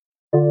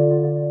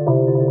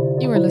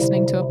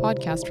listening to a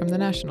podcast from The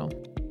National.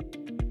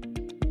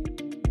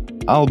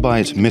 Al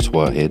Bayt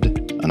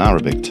Mitwahid, an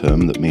Arabic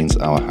term that means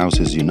our house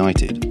is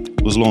united,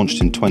 was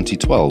launched in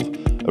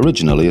 2012,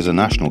 originally as a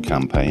national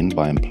campaign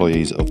by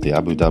employees of the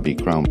Abu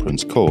Dhabi Crown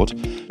Prince Court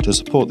to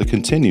support the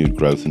continued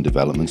growth and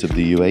development of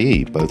the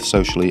UAE, both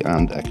socially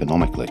and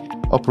economically.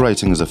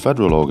 Operating as a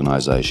federal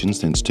organisation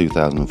since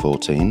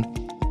 2014,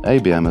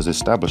 ABM has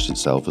established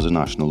itself as a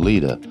national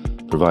leader,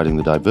 providing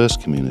the diverse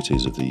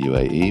communities of the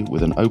UAE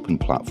with an open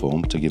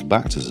platform to give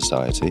back to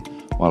society,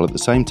 while at the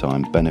same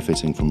time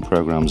benefiting from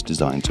programmes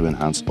designed to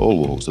enhance all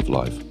walks of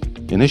life.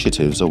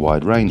 Initiatives are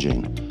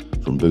wide-ranging,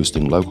 from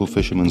boosting local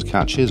fishermen's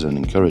catches and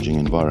encouraging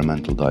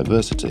environmental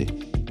diversity,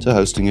 to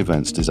hosting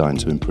events designed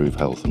to improve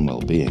health and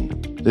well-being.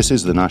 This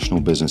is the National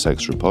Business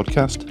Extra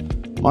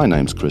podcast. My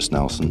name's Chris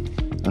Nelson,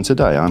 and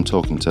today I'm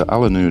talking to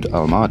Alanoud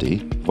Al-Mahdi,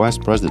 Vice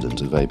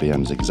President of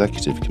ABM's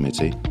Executive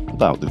Committee,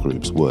 about the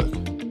group's work.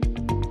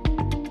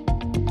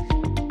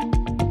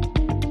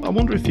 I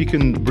wonder if you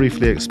can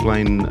briefly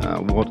explain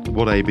what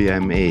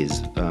ABM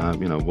is,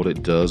 what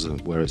it does,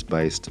 where it's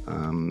based,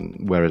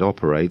 where it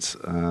operates,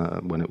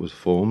 when it was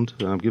formed.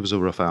 Give us a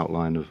rough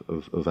outline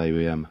of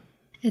ABM.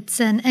 It's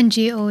an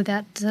NGO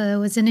that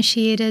was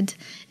initiated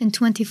in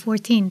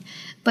 2014,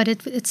 but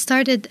it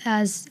started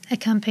as a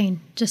campaign,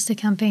 just a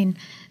campaign.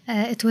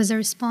 It was a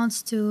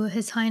response to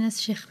His Highness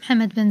Sheikh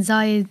Mohammed bin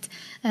Zayed,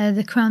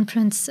 the Crown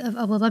Prince of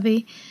Abu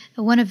Dhabi.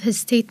 One of his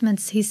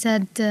statements, he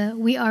said,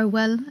 "We are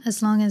well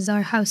as long as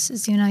our house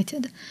is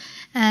united."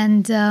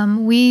 And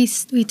we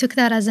took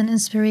that as an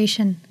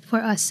inspiration for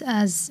us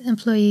as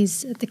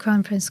employees at the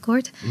Crown Prince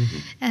Court. Mm-hmm.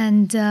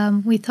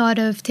 And we thought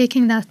of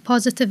taking that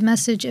positive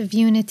message of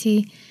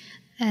unity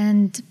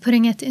and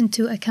putting it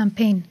into a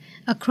campaign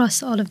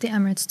across all of the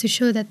Emirates to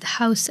show that the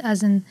house,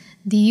 as in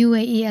the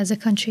UAE as a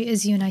country,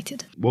 is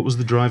united. What was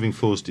the driving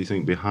force, do you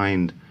think,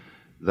 behind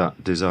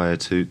that desire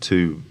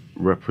to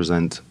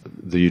represent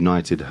the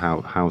united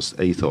house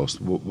ethos?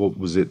 What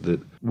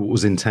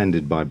was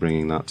intended by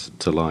bringing that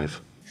to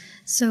life?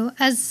 So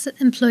as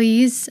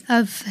employees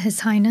of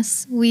His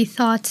Highness, we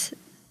thought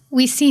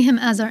we see him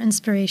as our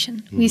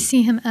inspiration. We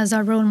see him as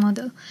our role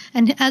model.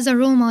 And as a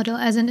role model,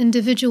 as an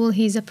individual,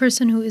 he's a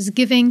person who is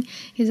giving.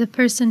 He's a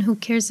person who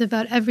cares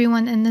about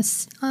everyone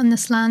on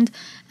this land.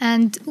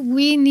 And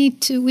we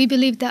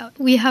believe that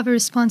we have a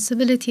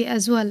responsibility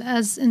as well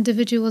as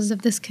individuals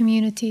of this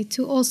community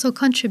to also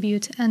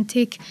contribute and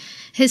take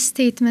his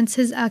statements,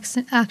 his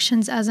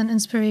actions as an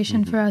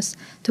inspiration for us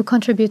to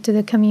contribute to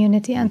the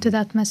community and to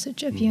that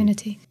message of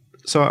unity.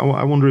 So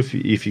I wonder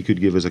if you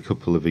could give us a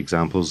couple of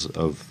examples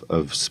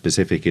of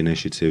specific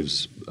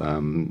initiatives,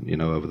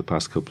 over the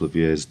past couple of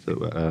years,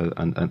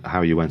 and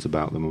how you went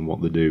about them and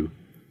what they do.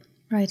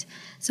 Right.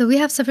 So we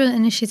have several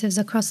initiatives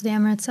across the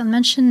Emirates. I'll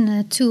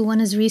mention two.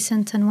 One is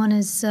recent and one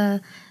is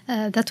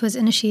that was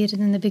initiated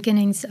in the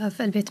beginnings of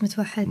Al Bayt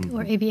Mitwahid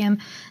or ABM.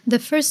 The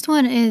first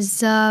one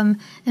is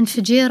in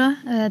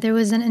Fujairah. There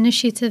was an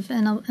initiative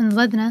in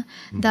Ghadna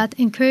that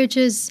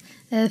encourages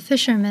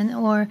fishermen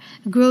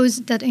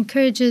that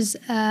encourages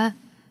a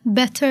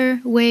better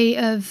way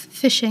of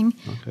fishing,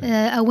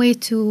 a way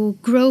to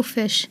grow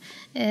fish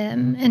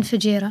in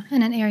Fujairah,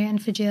 in an area in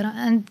Fujairah.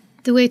 And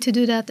the way to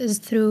do that is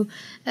through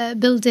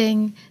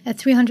building a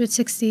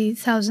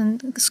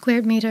 360,000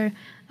 square meter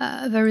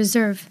of a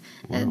reserve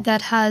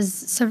that has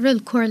several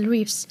coral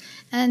reefs.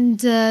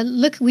 And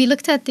we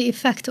looked at the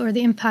effect or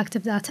the impact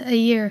of that a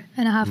year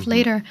and a half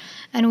later,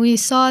 and we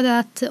saw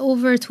that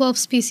over 12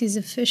 species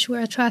of fish were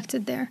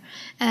attracted there.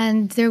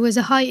 And there was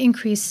a high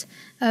increase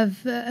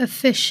of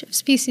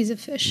species of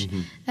fish.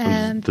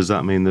 Does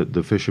that mean that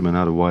the fishermen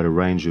had a wider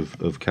range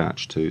of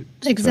catch to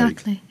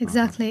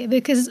Exactly.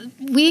 Because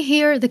we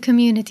hear the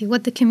community,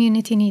 what the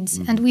community needs.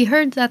 And we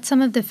heard that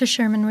some of the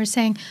fishermen were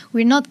saying,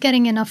 we're not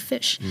getting enough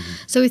fish.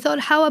 So we thought,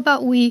 how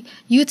about we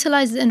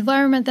utilize the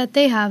environment that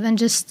they have and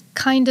just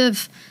kind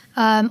of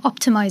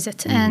optimize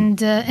it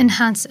and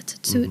enhance it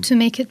to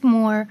make it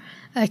more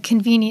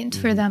convenient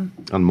for them.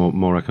 And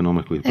more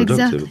economically productive,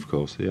 exactly. Of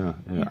course, yeah.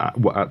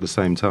 At the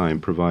same time,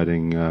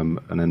 providing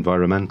an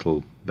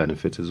environmental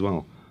benefit as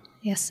well.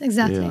 Yes,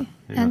 exactly.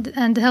 Yeah.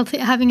 And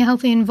having a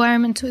healthy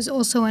environment was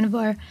also one of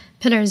our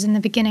pillars in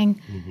the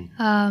beginning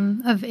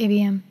of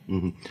ABM.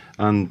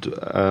 And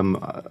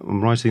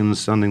I'm right in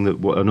understanding that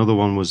another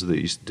one was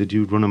that did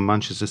you run a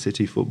Manchester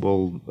City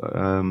football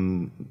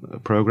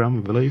program,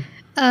 I believe?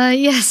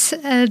 Yes,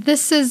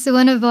 this is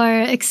one of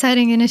our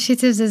exciting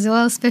initiatives as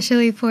well,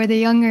 especially for the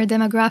younger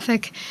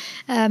demographic.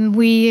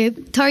 We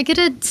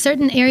targeted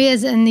certain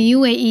areas in the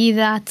UAE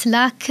that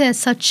lack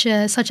such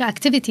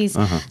activities.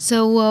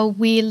 So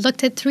we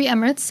looked at 3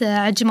 Emirates,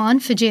 Ajman,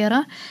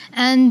 Fujairah,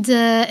 and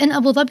in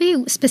Abu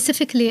Dhabi,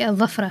 specifically Al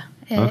Dhafra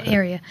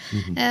area.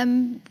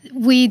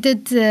 We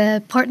did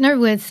partner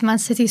with Man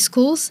City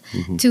schools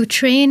to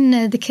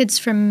train the kids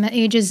from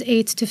ages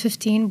 8 to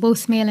 15,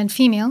 both male and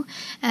female,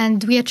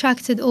 and we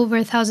attracted over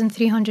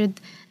 1,300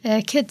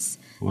 kids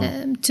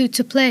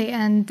to play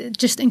and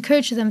just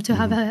encourage them to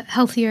have a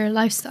healthier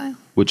lifestyle.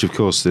 Which, of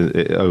course,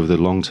 over the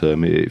long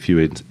term, if you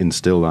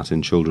instill that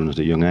in children at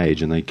a young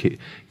age and they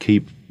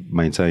keep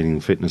maintaining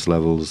fitness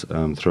levels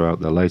throughout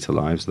their later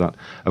lives, that,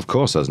 of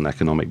course, has an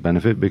economic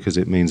benefit because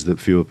it means that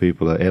fewer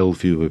people are ill,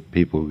 fewer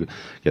people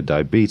get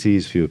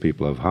diabetes, fewer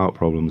people have heart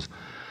problems.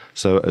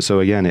 So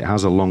again, it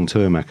has a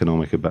long-term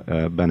economic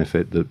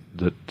benefit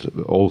that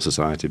all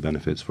society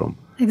benefits from.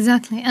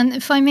 Exactly. And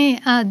if I may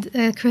add,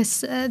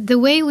 Chris, the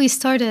way we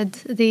started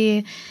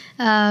the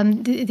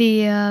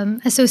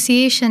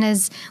association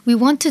is we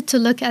wanted to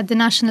look at the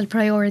national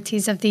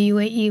priorities of the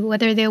UAE,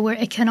 whether they were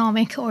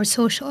economic or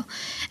social.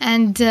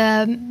 And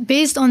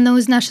based on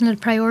those national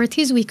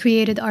priorities, we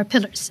created our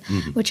pillars,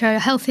 which are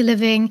healthy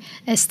living,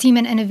 STEAM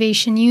and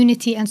innovation,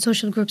 unity, and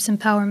social groups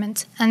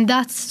empowerment. And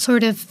that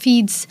sort of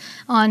feeds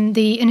on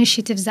the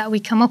initiatives that we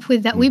come up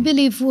with that we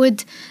believe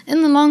would,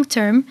 in the long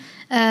term,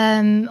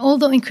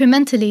 although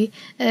incrementally,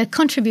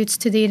 contributes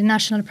to the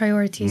national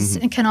priorities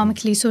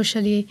economically,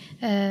 socially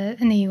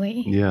in the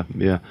UAE.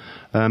 Yeah.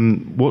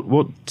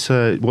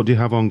 What do you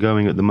have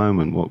ongoing at the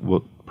moment?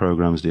 What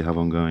programs do you have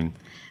ongoing?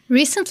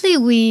 Recently,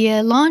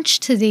 we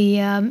launched the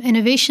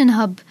Innovation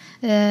Hub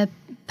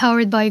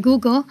powered by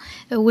Google,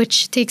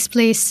 which takes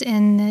place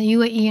in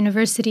UAE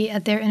University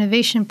at their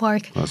Innovation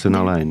Park. That's in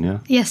Al Ain, yeah?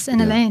 Yes,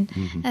 in Al Ain.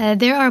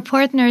 There are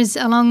partners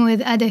along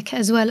with ADIC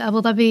as well,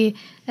 Abu Dhabi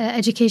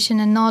Education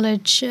and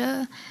Knowledge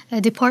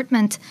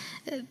Department.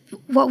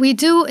 What we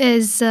do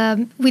is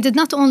we did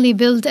not only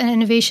build an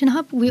innovation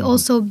hub, we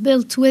also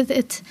built with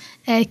it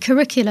a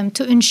curriculum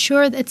to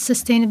ensure its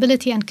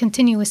sustainability and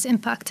continuous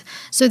impact.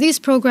 So these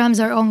programs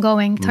are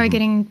ongoing,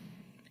 targeting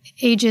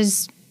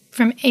ages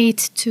from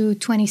 8 to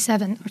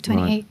 27 or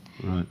 28.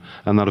 Right.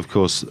 And that, of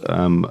course,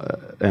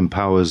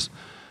 empowers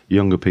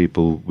younger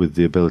people with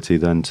the ability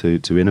then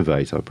to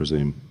innovate, I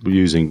presume,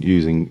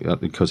 using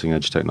the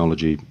cutting-edge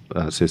technology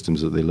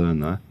systems that they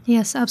learn there.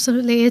 Yes,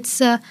 absolutely. It's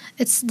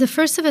the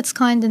first of its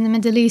kind in the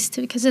Middle East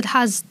because it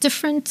has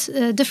different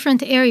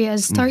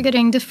areas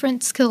targeting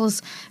different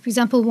skills. For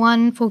example,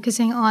 one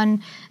focusing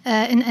on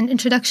an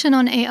introduction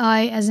on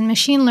AI as in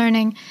machine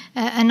learning,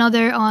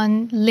 another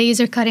on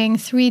laser cutting,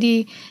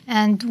 3D,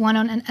 and one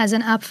on as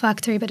an app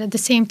factory. But at the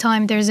same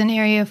time, there's an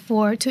area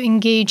to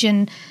engage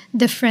in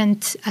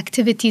different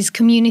activities,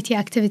 community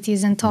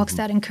activities and talks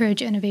that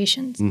encourage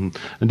innovations. And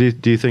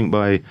do you think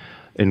by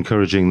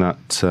encouraging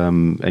that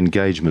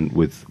engagement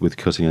with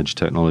cutting-edge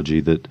technology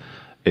that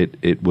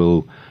it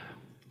will,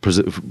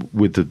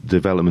 with the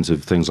development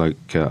of things like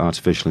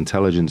artificial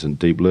intelligence and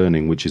deep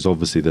learning, which is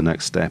obviously the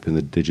next step in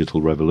the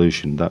digital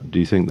revolution, do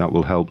you think that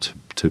will help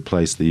to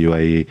place the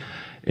UAE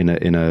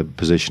in a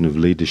position of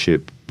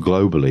leadership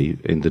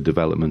globally in the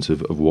development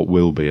of what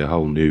will be a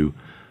whole new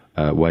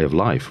way of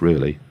life,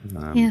 really?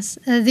 Yes,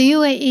 the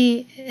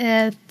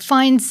UAE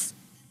finds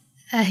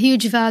a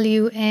huge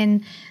value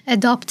in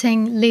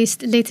adopting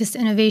latest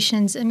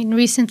innovations. I mean,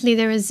 recently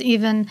there is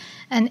even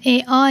an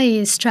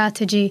AI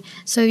strategy.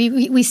 So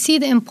we see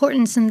the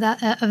importance of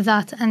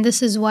that, and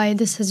this is why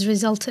this has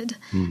resulted,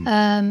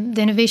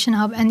 the Innovation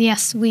Hub. And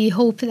yes, we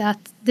hope that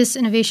this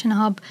Innovation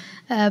Hub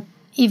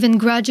even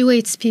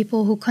graduates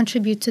people who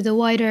contribute to the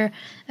wider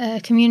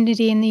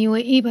community in the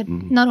UAE, but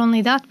not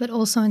only that, but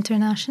also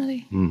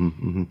internationally.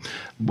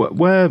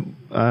 Where,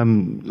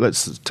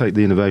 let's take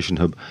the Innovation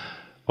Hub.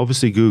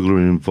 Obviously, Google are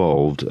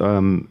involved.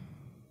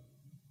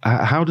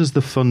 How does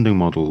the funding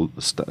model,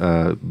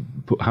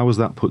 how was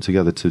that put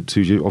together to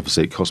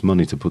obviously it costs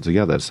money to put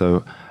together.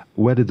 So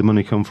where did the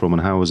money come from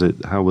and how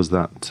was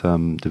that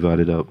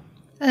divided up?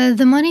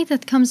 The money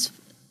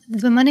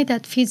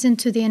that feeds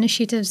into the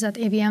initiatives that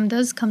ABM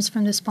does comes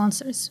from the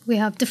sponsors. We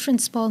have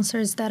different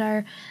sponsors that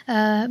are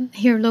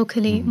here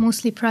locally,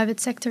 mostly private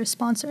sector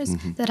sponsors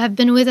that have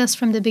been with us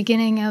from the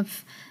beginning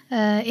of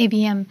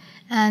ABM,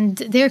 and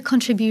their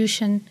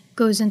contribution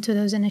goes into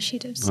those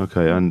initiatives.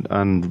 Okay, and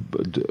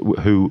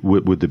who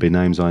would there be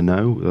names I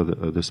know,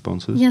 the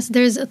sponsors? Yes,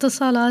 there's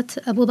Etisalat,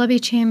 Abu Dhabi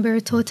Chamber,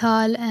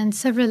 Total, and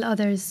several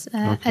others,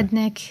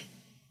 ADNIC.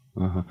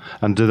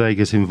 And do they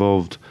get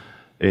involved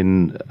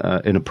in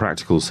a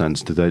practical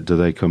sense? Do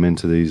they come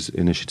into these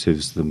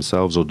initiatives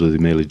themselves, or do they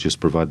merely just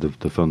provide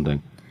the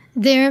funding?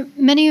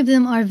 Many of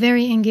them are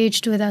very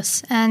engaged with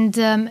us, and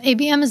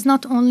ABM is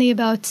not only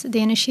about the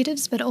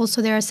initiatives, but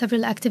also there are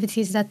several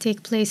activities that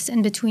take place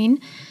in between,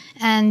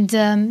 and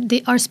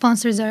our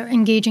sponsors are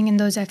engaging in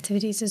those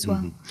activities as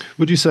well.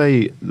 Would you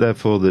say,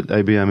 therefore, that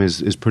ABM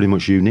is pretty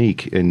much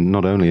unique in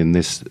not only in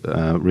this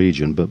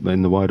region, but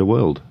in the wider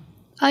world?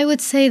 I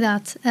would say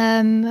that.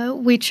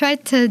 We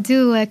tried to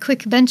do a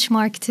quick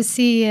benchmark to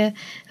see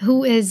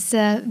who is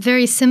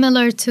very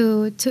similar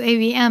to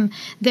ABM.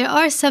 There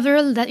are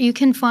several that you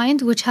can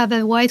find which have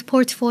a wide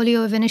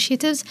portfolio of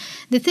initiatives.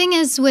 The thing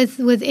is with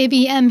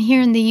ABM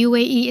here in the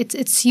UAE,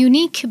 it's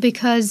unique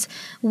because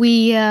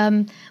we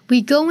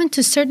we go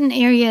into certain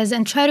areas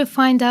and try to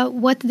find out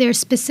what their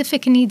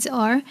specific needs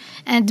are,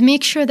 and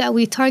make sure that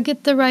we target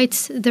the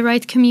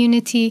right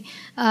community,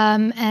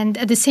 and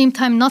at the same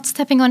time not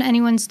stepping on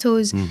anyone's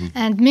toes,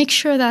 and make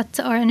sure that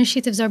our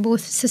initiatives are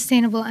both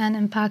sustainable and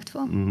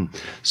impactful.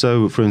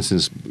 So, for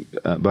instance,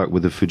 back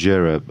with the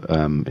Fujairah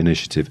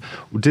initiative,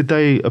 did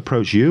they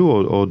approach you,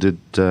 or did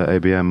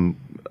ABM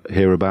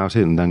hear about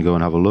it and then go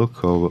and have a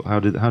look, or how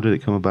did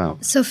it come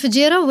about? So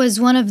Fujairah was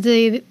one of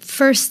the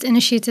first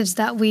initiatives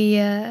that we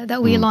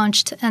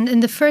launched, and in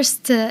the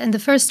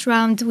first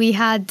round we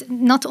had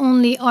not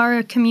only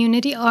our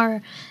community,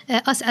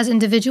 us as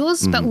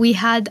individuals, but we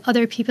had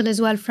other people as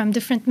well from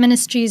different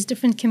ministries,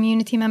 different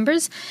community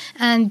members,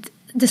 and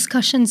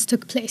discussions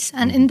took place.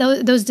 And in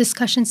those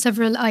discussions,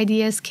 several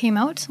ideas came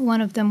out.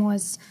 One of them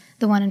was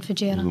the one in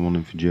Fujairah. The one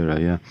in Fujairah,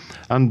 yeah.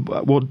 And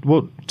what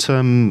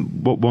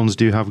ones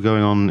do you have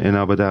going on in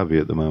Abu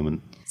Dhabi at the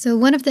moment? So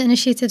one of the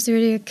initiatives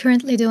we're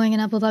currently doing in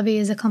Abu Dhabi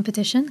is a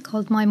competition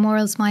called My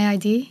Morals, My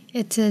ID.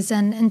 It is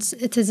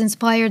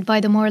inspired by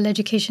the moral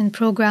education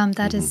program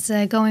that is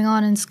going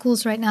on in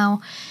schools right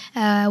now,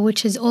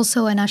 which is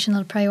also a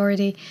national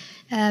priority.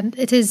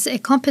 It is a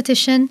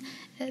competition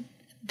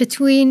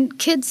between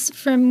kids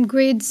from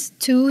grades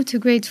 2 to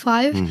grade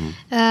 5.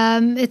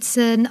 It's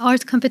an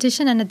art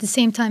competition, and at the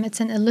same time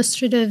it's an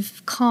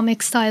illustrative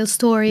comic style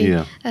story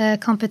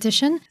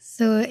competition.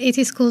 So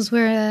 80 schools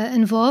were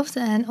involved,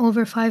 and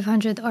over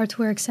 500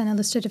 artworks and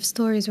illustrative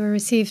stories were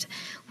received.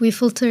 We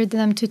filtered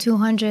them to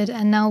 200,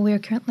 and now we're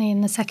currently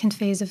in the second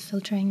phase of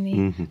filtering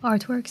the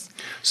artworks.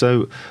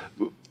 So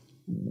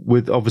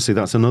obviously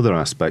that's another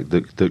aspect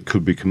that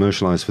could be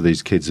commercialized for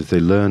these kids if they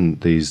learn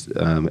these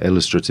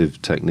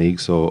illustrative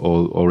techniques,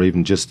 or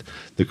even just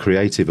the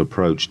creative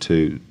approach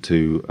to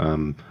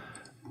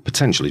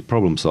potentially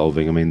problem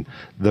solving. I mean,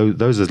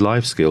 those are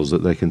life skills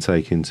that they can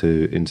take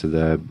into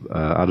their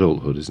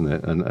adulthood, isn't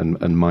it?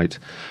 And might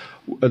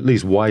at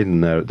least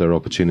widen their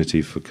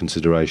opportunity for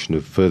consideration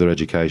of further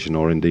education,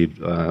 or indeed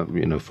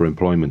for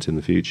employment in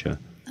the future.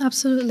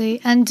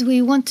 Absolutely. And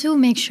we want to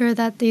make sure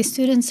that the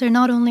students are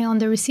not only on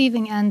the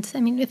receiving end.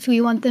 I mean, if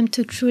we want them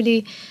to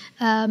truly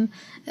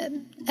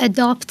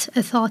adopt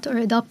a thought or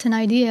adopt an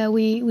idea,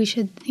 we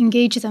should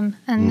engage them.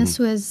 And this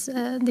was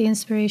the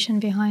inspiration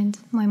behind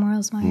My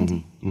Morals, My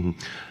ID.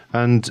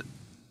 And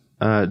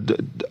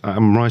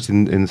I'm right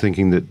in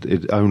thinking that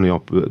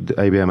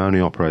ABM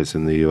only operates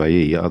in the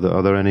UAE.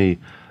 Are there any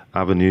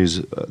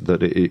avenues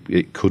that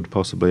it could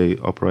possibly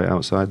operate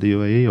outside the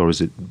UAE, or is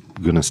it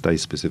going to stay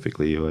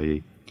specifically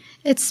UAE?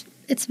 It's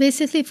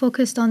basically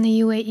focused on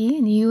the UAE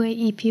and the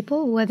UAE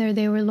people, whether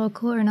they were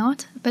local or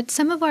not. But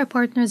some of our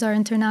partners are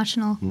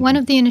international. One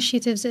of the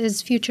initiatives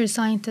is Future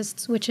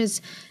Scientists, which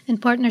is in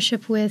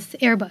partnership with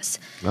Airbus.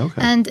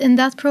 Okay. And in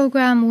that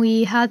program,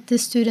 we had the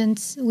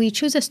students, we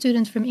choose a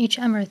student from each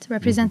emirate,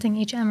 representing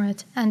each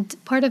emirate. And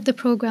part of the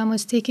program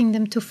was taking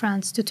them to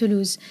France, to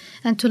Toulouse,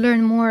 and to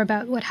learn more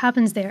about what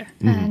happens there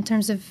in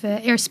terms of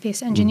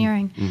airspace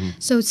engineering.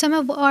 So some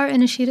of our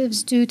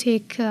initiatives do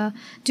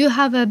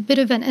have a bit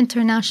of an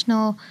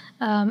international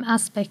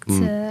aspect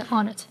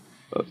on it.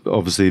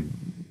 Obviously,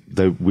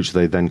 which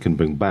they then can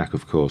bring back,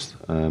 of course.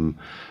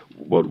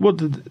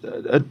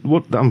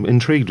 What I'm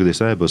intrigued with this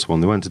Airbus one.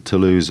 They went to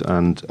Toulouse,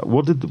 and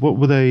what did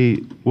they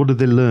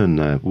learn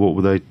there? What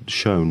were they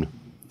shown?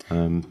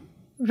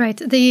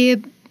 Right.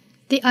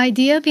 The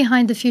idea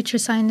behind the Future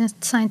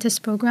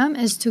Scientist program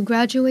is to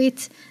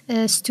graduate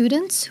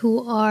students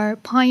who are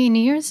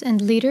pioneers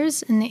and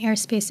leaders in the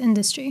airspace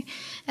industry,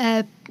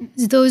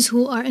 those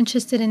who are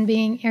interested in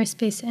being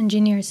airspace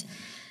engineers.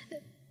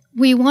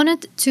 We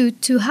wanted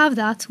to have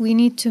that. We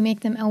need to make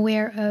them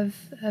aware of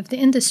the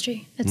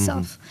industry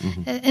itself.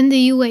 In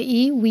the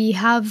UAE, we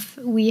have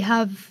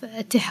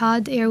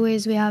Etihad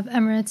Airways, we have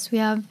Emirates, we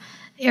have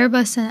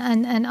Airbus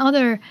and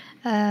other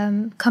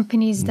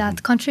companies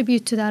that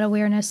contribute to that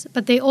awareness,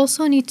 but they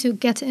also need to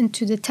get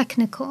into the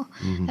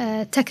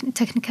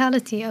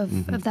technicality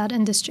of that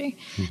industry.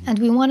 And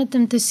we wanted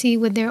them to see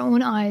with their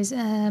own eyes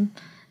and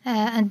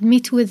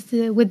meet with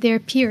their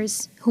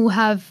peers who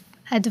have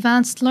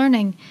advanced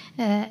learning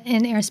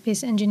in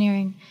airspace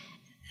engineering.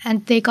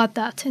 And they got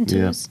that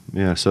into us.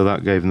 Yeah, so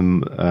that gave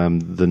them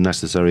the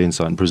necessary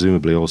insight, and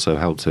presumably also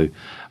helped to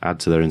add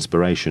to their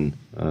inspiration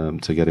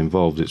to get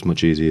involved. It's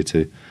much easier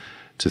to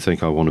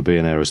think I want to be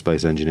an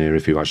aerospace engineer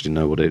if you actually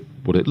know what it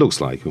looks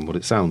like and what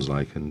it sounds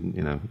like, and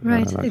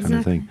that kind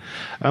of thing.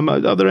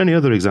 Are there any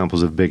other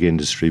examples of big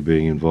industry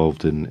being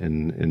involved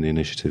in the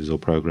initiatives or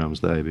programs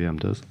that ABM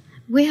does?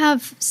 We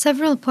have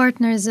several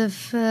partners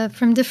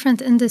from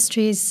different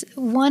industries.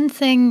 One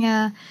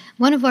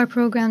of our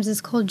programs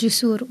is called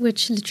Jusur,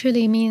 which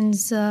literally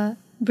means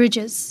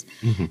bridges.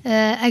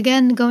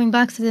 Again, going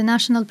back to the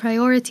national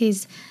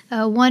priorities,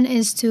 one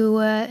is to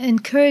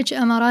encourage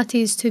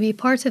Emiratis to be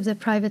part of the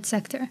private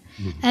sector.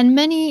 And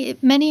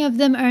many of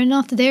them are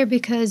not there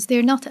because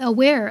they're not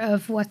aware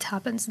of what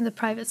happens in the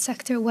private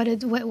sector, what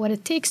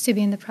it takes to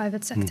be in the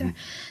private sector.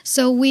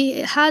 So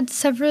we had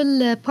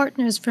several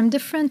partners from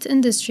different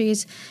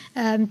industries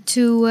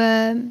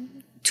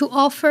to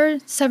offer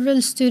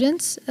several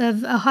students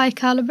of a high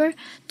caliber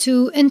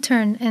to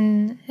intern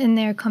in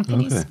their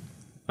companies. Okay.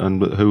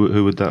 And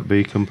who would that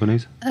be,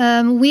 companies?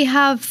 We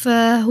have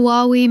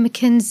Huawei,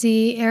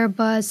 McKinsey,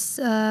 Airbus,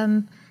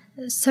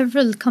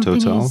 several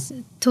companies.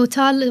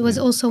 Total was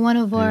also one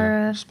of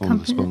our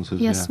sponsors.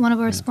 Yes, one of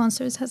our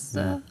sponsors has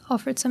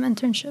offered some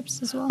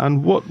internships as well.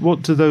 And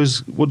what do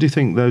you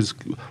think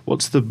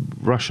what's the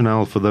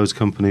rationale for those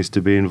companies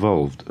to be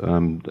involved?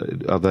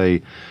 Are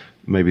they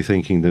maybe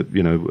thinking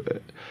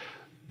that,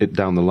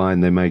 down the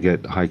line they may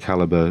get high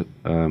caliber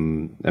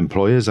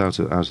employers out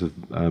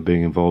of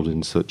being involved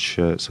in such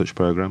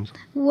programs?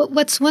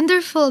 What's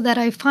wonderful that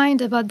I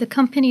find about the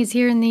companies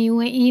here in the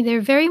UAE,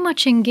 they're very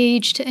much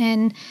engaged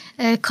in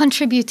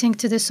contributing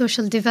to the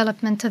social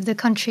development of the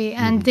country,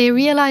 and they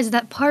realize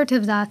that part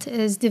of that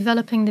is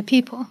developing the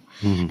people.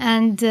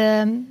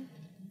 And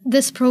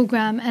this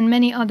program and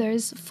many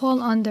others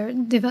fall under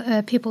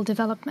people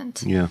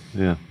development. Yeah,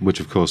 which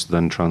of course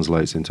then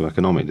translates into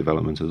economic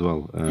development as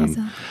well.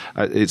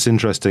 Exactly. It's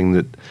interesting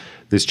that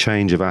this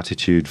change of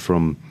attitude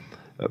from,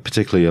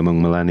 particularly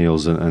among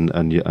millennials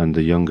and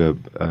the younger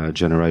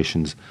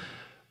generations,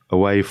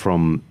 away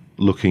from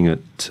looking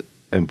at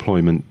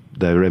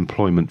their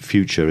employment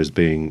future as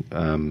being,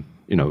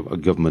 a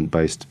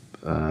government-based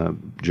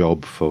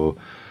job for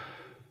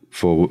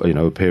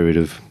a period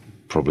of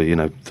probably,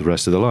 the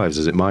rest of their lives,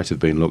 as it might have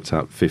been looked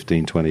at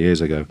 15, 20 years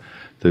ago.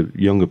 The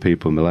younger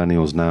people,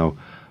 millennials now,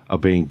 are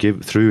being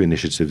given, through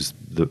initiatives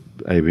that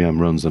ABM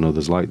runs and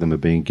others like them, are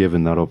being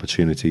given that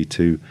opportunity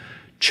to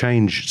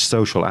change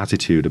social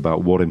attitude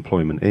about what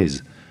employment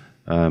is,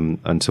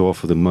 and to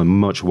offer them a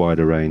much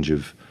wider range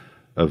of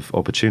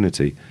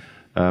opportunity.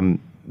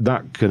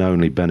 That can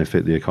only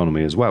benefit the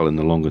economy as well in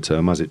the longer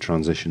term as it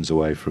transitions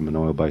away from an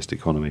oil-based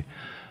economy.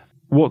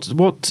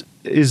 What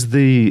is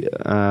the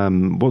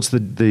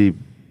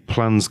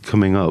plans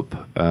coming up?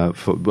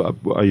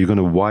 Are you going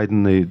to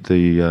widen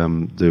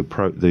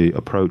the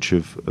approach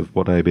of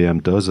what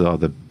ABM does? Are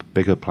there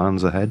bigger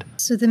plans ahead?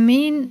 So the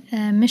main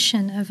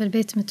mission of Al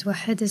Bayt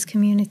Mutwahid is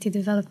community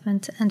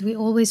development, and we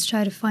always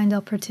try to find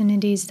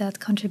opportunities that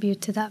contribute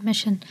to that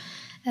mission.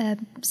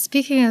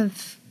 Speaking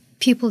of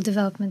people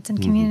development and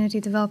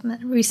community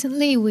development,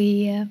 recently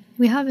we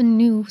have a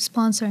new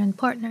sponsor and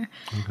partner,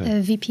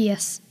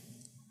 VPS.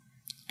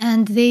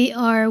 And they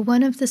are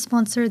one of the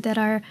sponsors that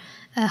are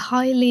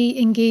highly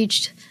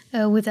engaged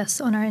with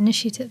us on our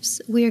initiatives.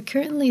 We are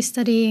currently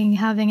studying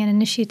having an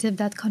initiative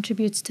that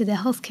contributes to the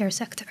healthcare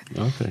sector,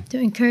 to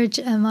encourage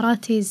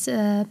Emiratis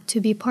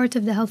to be part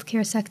of the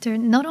healthcare sector,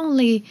 not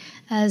only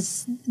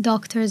as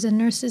doctors and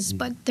nurses,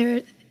 but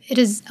it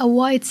is a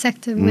wide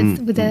sector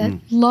with a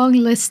long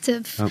list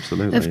of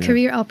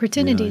career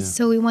opportunities.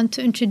 So we want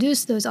to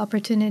introduce those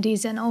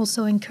opportunities and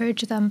also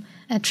encourage them,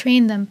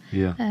 train them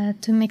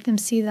to make them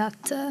see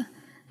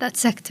that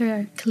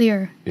sector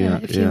clear,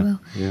 if you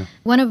will.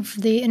 One of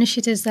the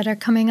initiatives that are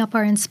coming up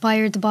are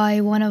inspired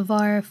by one of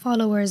our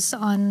followers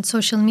on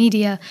social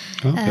media.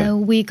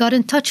 We got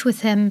in touch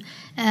with him.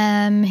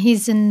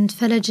 He's in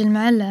Falaj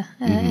al-Mu'alla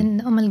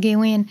in Al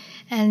Gawain,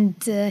 and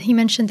he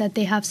mentioned that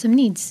they have some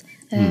needs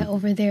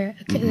over there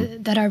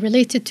that are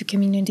related to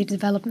community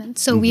development.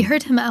 So we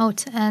heard him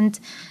out, and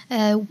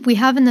we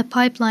have in the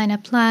pipeline a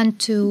plan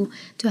to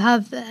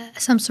have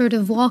some sort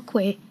of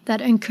walkway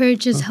that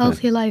encourages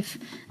healthy life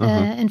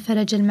in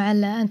Falaj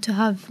al-Mu'alla, and to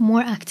have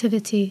more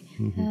activity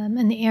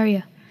in the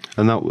area.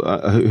 And that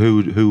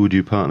who would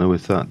you partner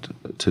with that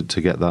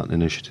to get that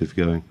initiative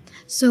going?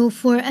 So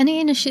for any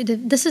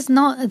initiative, this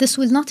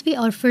will not be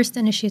our first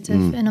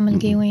initiative in Al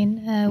Gawain.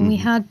 We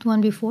had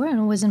one before, and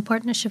it was in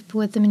partnership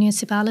with the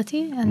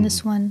municipality, and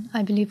this one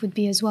I believe would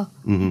be as well.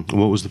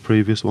 What was the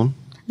previous one?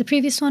 The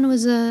previous one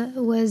was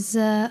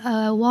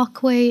a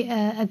walkway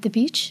at the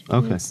beach.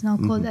 It's now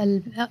called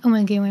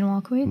Al Gawain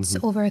Walkway. It's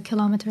over 1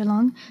 kilometer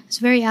long. It's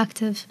very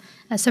active.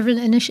 Several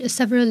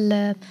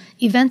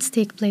events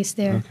take place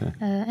there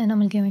in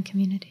Al Gawain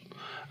community.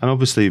 And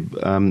obviously,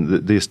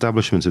 the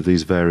establishment of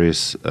these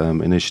various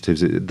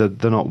initiatives,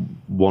 they're not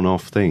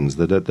one-off things.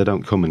 They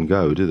don't come and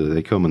go, do they?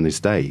 They come and they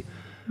stay.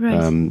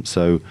 Right.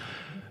 So,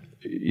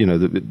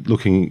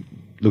 looking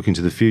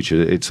to the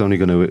future, it's only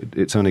going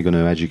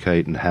to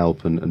educate and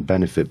help and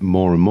benefit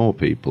more and more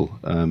people.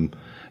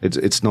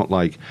 It's not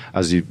like,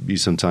 as you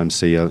sometimes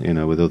see,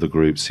 with other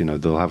groups,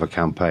 they'll have a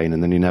campaign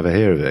and then you never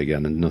hear of it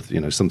again, and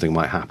nothing, something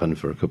might happen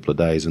for a couple of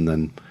days and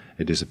then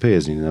it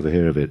disappears and you never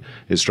hear of it.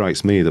 It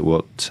strikes me that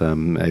what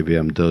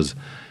ABM does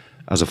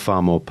has a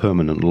far more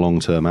permanent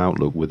long-term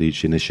outlook with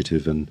each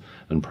initiative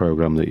and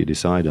program that you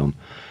decide on.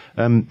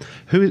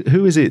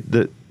 Who is it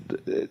that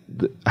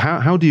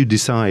how do you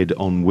decide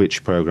on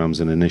which programs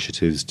and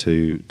initiatives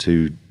to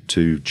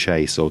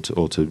chase or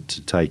to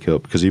take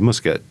up? Because you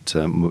must get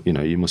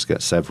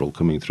several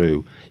coming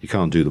through. You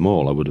can't do them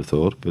all, I would have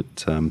thought,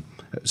 but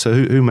so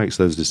who makes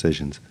those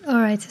decisions?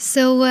 All right.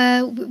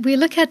 So we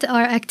look at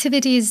our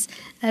activities.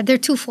 They're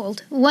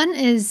twofold. One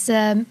is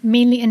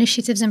mainly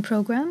initiatives and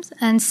programs,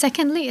 and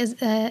secondly is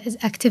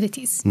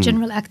activities,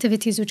 general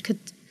activities, which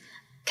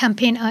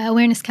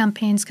awareness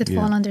campaigns could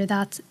fall under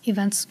that,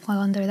 events fall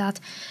under that.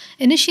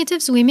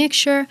 Initiatives, we make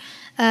sure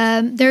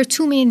there are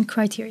two main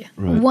criteria.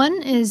 Right.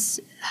 One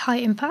is high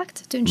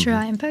impact, to ensure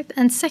high impact,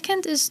 and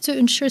second is to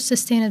ensure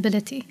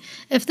sustainability.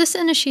 If this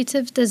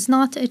initiative does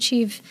not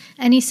achieve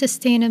any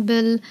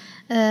sustainable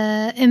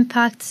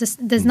impact,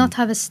 does not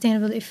have a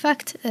sustainable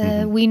effect,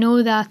 we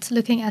know that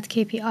looking at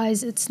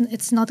KPIs,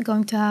 it's not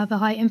going to have a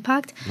high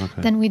impact,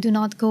 then we do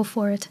not go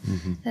for it.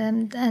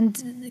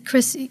 And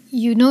Chris,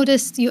 you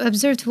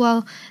observed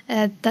well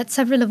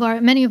that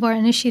many of our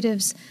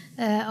initiatives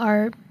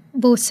are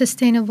both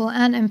sustainable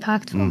and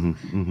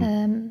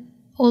impactful.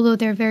 Although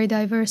they're very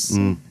diverse.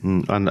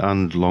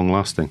 And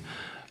long-lasting.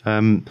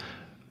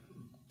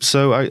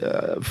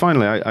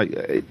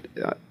 Finally,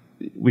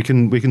 we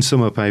can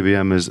sum up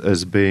ABM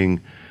as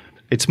being,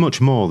 it's much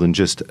more than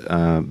just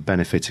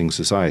benefiting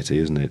society,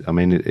 isn't it? I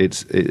mean,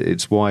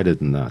 it's wider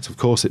than that. Of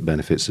course it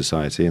benefits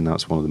society, and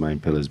that's one of the main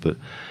pillars, but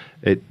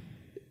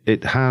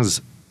it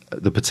has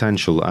the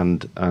potential,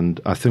 and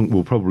I think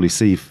we'll probably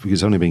see, because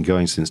it's only been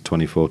going since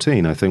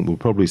 2014, I think we'll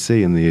probably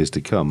see in the years to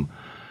come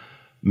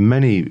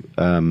many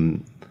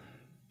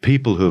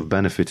people who have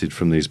benefited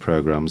from these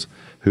programs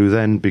who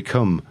then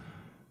become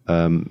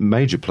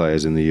major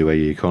players in the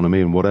UAE economy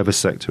in whatever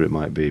sector it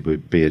might be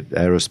it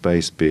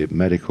aerospace, be it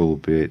medical,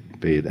 be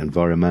it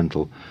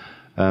environmental.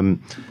 Do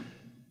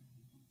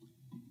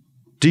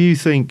you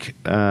think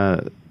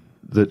that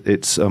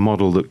it's a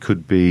model that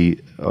could be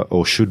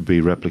or should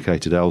be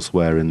replicated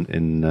elsewhere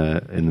in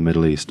the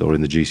Middle East or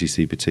in the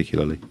GCC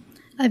particularly?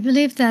 I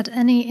believe that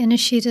any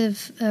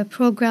initiative,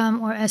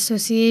 program, or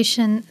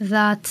association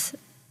that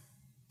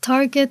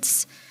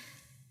targets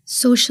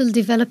social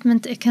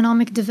development,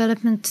 economic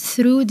development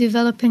through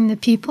developing the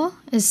people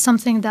is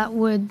something that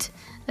would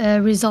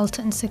result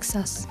in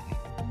success.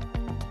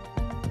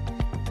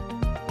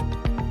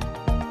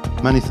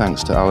 Many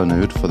thanks to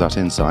Alanoud for that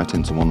insight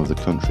into one of the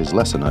country's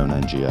lesser-known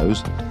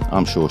NGOs.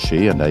 I'm sure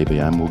she and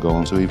ABM will go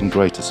on to even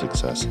greater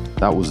success.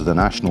 That was the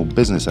National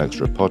Business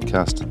Extra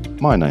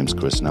podcast. My name's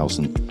Chris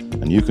Nelson,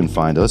 and you can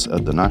find us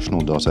at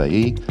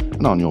thenational.ae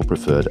and on your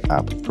preferred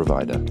app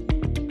provider.